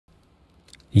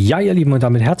Ja, ihr Lieben, und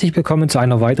damit herzlich willkommen zu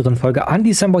einer weiteren Folge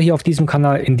Undecember hier auf diesem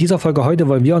Kanal. In dieser Folge heute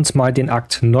wollen wir uns mal den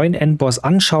Akt 9 Endboss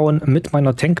anschauen mit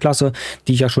meiner Tankklasse,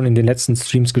 die ich ja schon in den letzten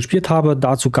Streams gespielt habe.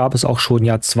 Dazu gab es auch schon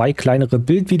ja zwei kleinere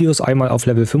Bildvideos, einmal auf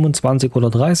Level 25 oder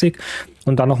 30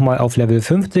 und dann nochmal auf Level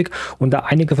 50. Und da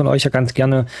einige von euch ja ganz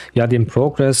gerne ja den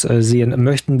Progress sehen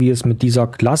möchten, wie es mit dieser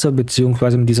Klasse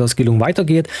bzw. mit dieser Skillung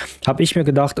weitergeht, habe ich mir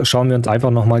gedacht, schauen wir uns einfach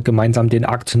nochmal gemeinsam den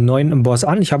Akt 9 Boss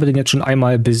an. Ich habe den jetzt schon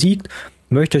einmal besiegt.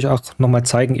 Möchte euch auch nochmal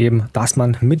zeigen, eben, dass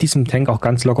man mit diesem Tank auch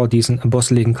ganz locker diesen Boss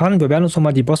legen kann. Wir werden uns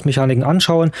nochmal die Boss-Mechaniken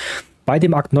anschauen. Bei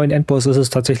dem Akt 9 Endboss ist es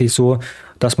tatsächlich so,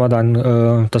 dass man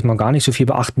dann, dass man gar nicht so viel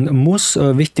beachten muss.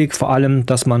 Wichtig vor allem,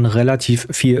 dass man relativ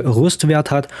viel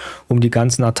Rüstwert hat, um die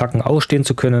ganzen Attacken ausstehen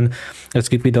zu können. Es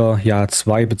gibt wieder ja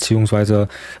 2 bzw.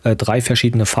 3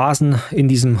 verschiedene Phasen in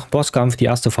diesem Bosskampf. Die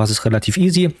erste Phase ist relativ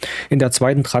easy. In der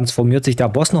zweiten transformiert sich der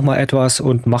Boss nochmal etwas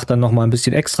und macht dann nochmal ein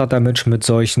bisschen extra Damage mit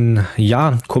solchen,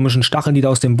 ja, komischen Stacheln, die da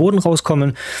aus dem Boden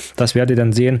rauskommen. Das werdet ihr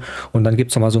dann sehen. Und dann gibt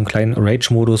es nochmal so einen kleinen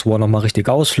Rage-Modus, wo er nochmal richtig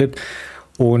ausflippt.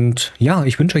 Und ja,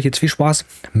 ich wünsche euch jetzt viel Spaß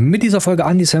mit dieser Folge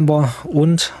Undecember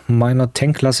und meiner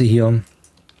Tankklasse hier,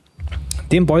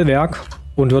 dem Bollwerk,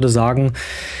 und würde sagen,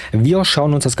 wir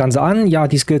schauen uns das Ganze an. Ja,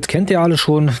 die Skills kennt ihr alle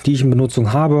schon, die ich in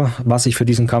Benutzung habe. Was ich für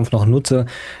diesen Kampf noch nutze,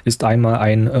 ist einmal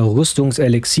ein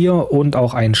Rüstungselixier und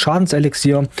auch ein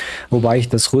Schadenselixier, wobei ich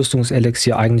das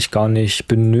Rüstungselixier eigentlich gar nicht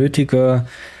benötige,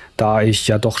 da ich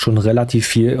ja doch schon relativ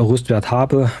viel Rüstwert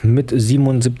habe mit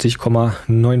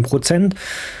 77,9%.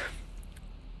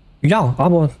 Ja,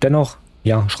 aber dennoch,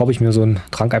 ja, schraube ich mir so einen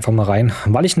Trank einfach mal rein,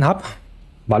 weil ich ihn habe,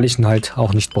 weil ich ihn halt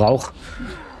auch nicht brauche.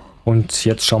 Und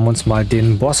jetzt schauen wir uns mal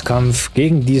den Bosskampf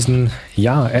gegen diesen,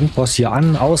 ja, Endboss hier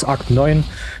an, aus Akt 9.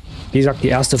 Wie gesagt, die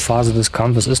erste Phase des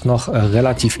Kampfes ist noch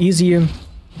relativ easy.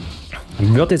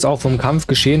 Wird jetzt auch vom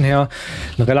Kampfgeschehen her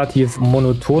ein relativ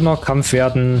monotoner Kampf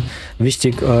werden.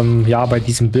 Wichtig, ja, bei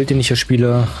diesem Bild, den ich hier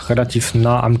spiele, relativ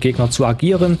nah am Gegner zu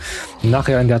agieren.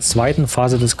 Nachher in der zweiten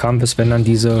Phase des Kampfes, wenn dann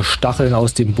diese Stacheln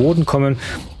aus dem Boden kommen,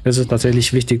 ist es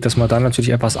tatsächlich wichtig, dass man dann natürlich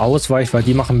etwas ausweicht, weil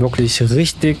die machen wirklich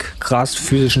richtig krass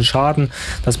physischen Schaden.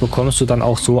 Das bekommst du dann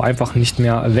auch so einfach nicht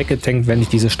mehr weggetankt, wenn dich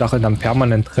diese Stacheln dann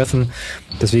permanent treffen.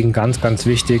 Deswegen ganz, ganz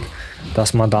wichtig,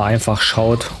 dass man da einfach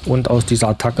schaut und aus dieser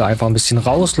Attacke einfach ein bisschen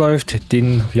rausläuft,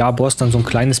 den ja, Boss dann so ein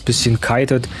kleines bisschen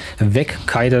kitet,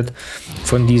 wegkitet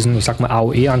von diesem, ich sag mal,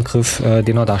 AOE-Angriff,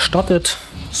 den er da startet.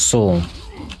 So.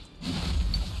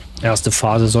 Erste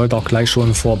Phase sollte auch gleich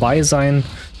schon vorbei sein.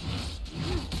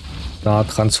 Da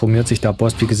transformiert sich der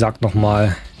Boss, wie gesagt,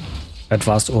 nochmal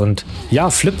etwas und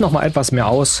ja, flippt nochmal etwas mehr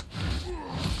aus.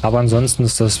 Aber ansonsten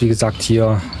ist das, wie gesagt,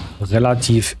 hier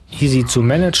relativ easy zu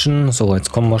managen. So,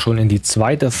 jetzt kommen wir schon in die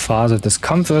zweite Phase des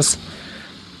Kampfes.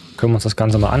 Können wir uns das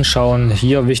Ganze mal anschauen.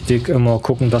 Hier wichtig immer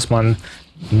gucken, dass man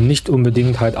nicht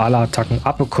unbedingt halt alle Attacken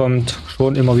abbekommt.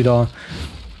 Schon immer wieder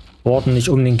ordentlich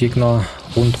um den Gegner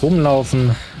rundherum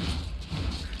laufen.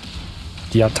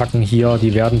 Die Attacken hier,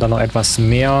 die werden dann noch etwas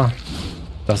mehr.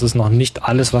 Das ist noch nicht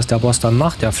alles, was der Boss dann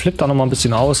macht. Der flippt da noch mal ein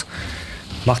bisschen aus,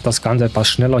 macht das Ganze etwas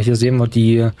schneller. Hier sehen wir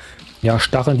die, ja,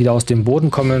 Stacheln, die da aus dem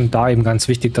Boden kommen. Da eben ganz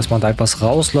wichtig, dass man da etwas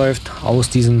rausläuft aus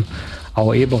diesem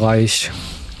AOE-Bereich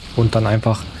und dann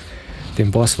einfach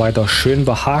den Boss weiter schön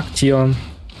behagt hier.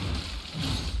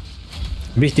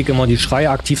 Wichtig immer die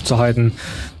Schreie aktiv zu halten,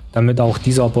 damit auch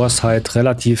dieser Boss halt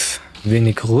relativ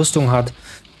wenig Rüstung hat,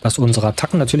 dass unsere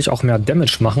Attacken natürlich auch mehr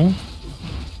Damage machen.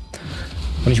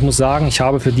 Und ich muss sagen, ich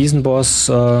habe für diesen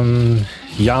Boss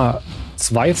ja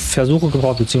 2 Versuche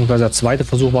gebraucht, beziehungsweise der zweite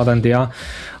Versuch war dann der,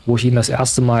 wo ich ihn das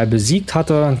erste Mal besiegt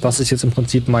hatte. Das ist jetzt im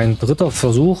Prinzip mein 3.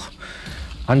 Versuch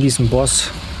an diesem Boss,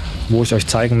 wo ich euch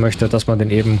zeigen möchte, dass man den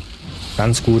eben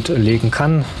ganz gut legen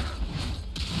kann.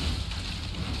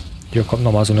 Hier kommt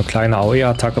nochmal so eine kleine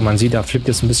AOE-Attacke. Man sieht, er flippt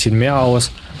jetzt ein bisschen mehr aus.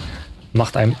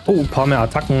 Macht einem ein paar mehr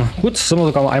Attacken. Gut, sind wir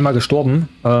sogar einmal gestorben.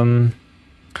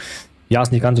 Ja,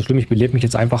 ist nicht ganz so schlimm. Ich belebe mich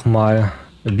jetzt einfach mal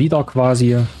wieder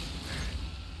quasi.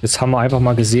 Jetzt haben wir einfach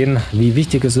mal gesehen, wie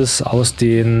wichtig es ist, aus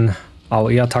den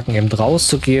AOE-Attacken eben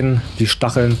rauszugehen. Die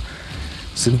Stacheln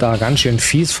sind da ganz schön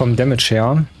fies vom Damage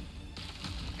her.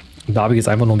 Da habe ich jetzt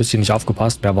einfach noch ein bisschen nicht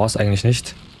aufgepasst. Mehr war es eigentlich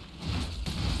nicht.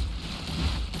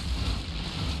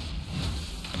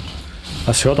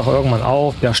 Das hört auch irgendwann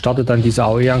auf. Der startet dann diese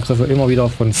AOE-Angriffe immer wieder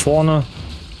von vorne.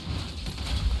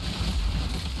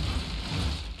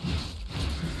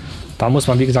 Da muss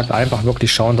man, wie gesagt, einfach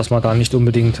wirklich schauen, dass man da nicht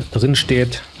unbedingt drin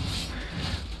steht.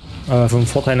 Vom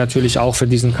Vorteil natürlich auch für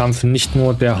diesen Kampf nicht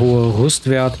nur der hohe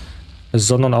Rüstwert,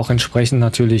 sondern auch entsprechend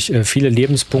natürlich viele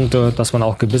Lebenspunkte, dass man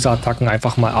auch gewisse Attacken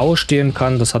einfach mal ausstehen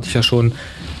kann. Das hatte ich ja schon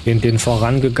in den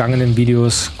vorangegangenen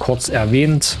Videos kurz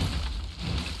erwähnt.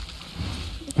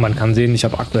 Man kann sehen, ich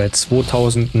habe aktuell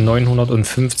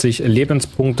 2950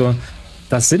 Lebenspunkte.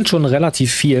 Das sind schon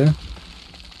relativ viel.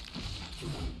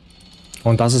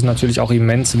 Und das ist natürlich auch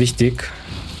immens wichtig.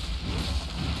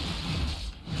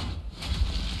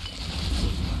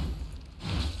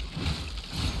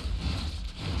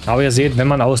 Aber ihr seht, wenn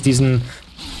man aus diesen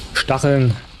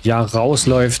Stacheln ja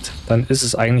rausläuft, dann ist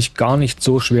es eigentlich gar nicht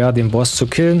so schwer, den Boss zu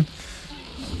killen.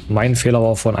 Mein Fehler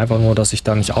war von einfach nur, dass ich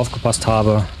da nicht aufgepasst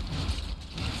habe.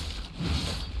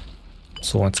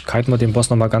 So, jetzt kiten wir den Boss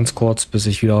nochmal ganz kurz, bis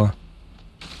ich wieder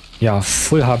ja,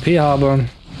 Full HP habe.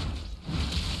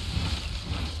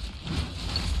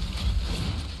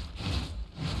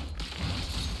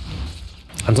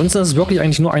 Ansonsten ist es wirklich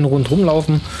eigentlich nur ein Rundrum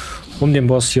laufen um den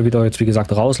Boss. Hier wieder jetzt wie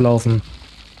gesagt rauslaufen.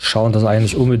 Schauen, dass er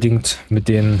eigentlich unbedingt mit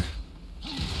den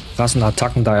krassen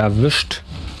Attacken da erwischt.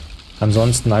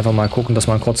 Ansonsten einfach mal gucken, dass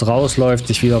man kurz rausläuft,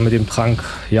 sich wieder mit dem Trank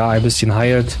ja ein bisschen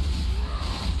heilt.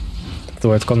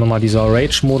 So, jetzt kommt nochmal dieser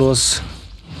Rage-Modus,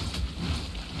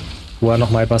 wo er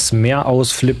nochmal etwas mehr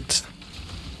ausflippt.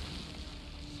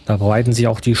 Da breiten sich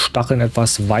auch die Stacheln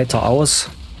etwas weiter aus.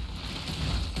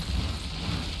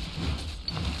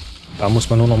 Da muss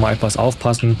man nur noch mal etwas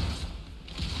aufpassen.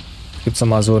 Gibt es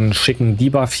nochmal so einen schicken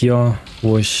Debuff hier,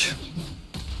 wo ich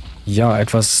ja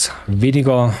etwas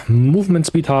weniger Movement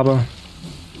Speed habe.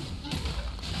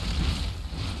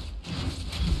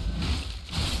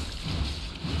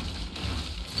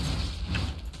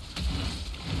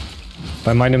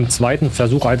 Bei meinem zweiten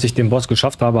Versuch, als ich den Boss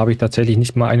geschafft habe, habe ich tatsächlich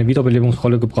nicht mal eine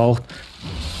Wiederbelebungsrolle gebraucht.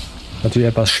 Natürlich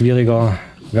etwas schwieriger,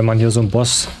 wenn man hier so einen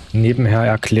Boss nebenher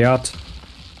erklärt.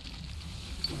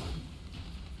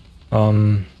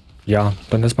 Ja,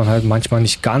 dann ist man halt manchmal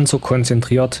nicht ganz so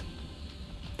konzentriert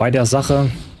bei der Sache.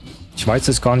 Ich weiß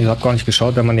es gar nicht, habe gar nicht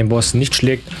geschaut, wenn man den Boss nicht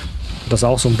schlägt. Das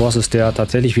auch so ein Boss ist, der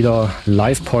tatsächlich wieder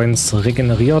Life Points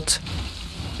regeneriert.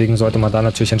 Deswegen sollte man da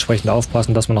natürlich entsprechend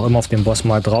aufpassen, dass man auch immer auf den Boss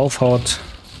mal draufhaut.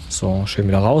 So, schön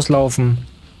wieder rauslaufen.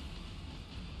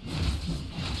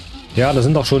 Ja, das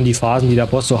sind auch schon die Phasen, die der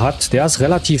Boss so hat. Der ist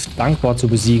relativ dankbar zu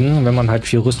besiegen, wenn man halt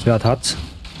viel Rüstwert hat.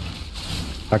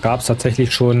 Da gab es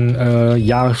tatsächlich schon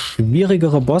ja,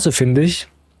 schwierigere Bosse, finde ich.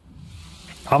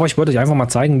 Aber ich wollte euch einfach mal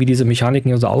zeigen, wie diese Mechaniken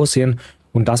hier so aussehen.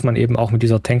 Und dass man eben auch mit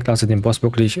dieser Tankklasse den Boss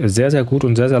wirklich sehr, sehr gut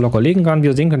und sehr, sehr locker legen kann. Wie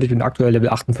ihr sehen könnt, ich bin aktuell Level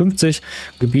 58.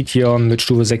 Gebiet hier mit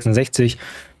Stufe 66.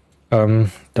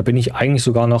 Da bin ich eigentlich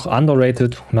sogar noch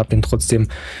underrated und habe den trotzdem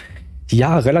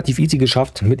ja relativ easy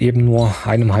geschafft. Mit eben nur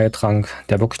einem Heiltrank,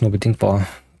 der wirklich nur bedingt war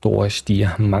durch die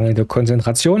mangelnde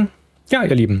Konzentration. Ja,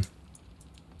 ihr Lieben.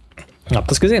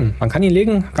 Habt das gesehen. Man kann ihn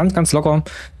legen, ganz, ganz locker.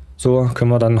 So können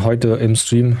wir dann heute im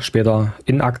Stream später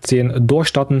in Akt 10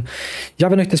 durchstarten. Ja,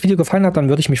 wenn euch das Video gefallen hat, dann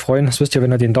würde ich mich freuen. Das wisst ihr,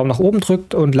 wenn ihr den Daumen nach oben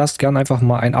drückt und lasst gerne einfach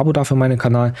mal ein Abo da für meinen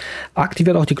Kanal.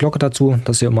 Aktiviert auch die Glocke dazu,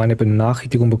 dass ihr immer eine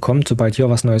Benachrichtigung bekommt, sobald hier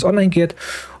was Neues online geht.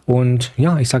 Und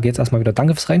ja, ich sage jetzt erstmal wieder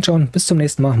Danke fürs Reinschauen. Bis zum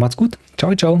nächsten Mal. Macht's gut.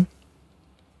 Ciao, ciao.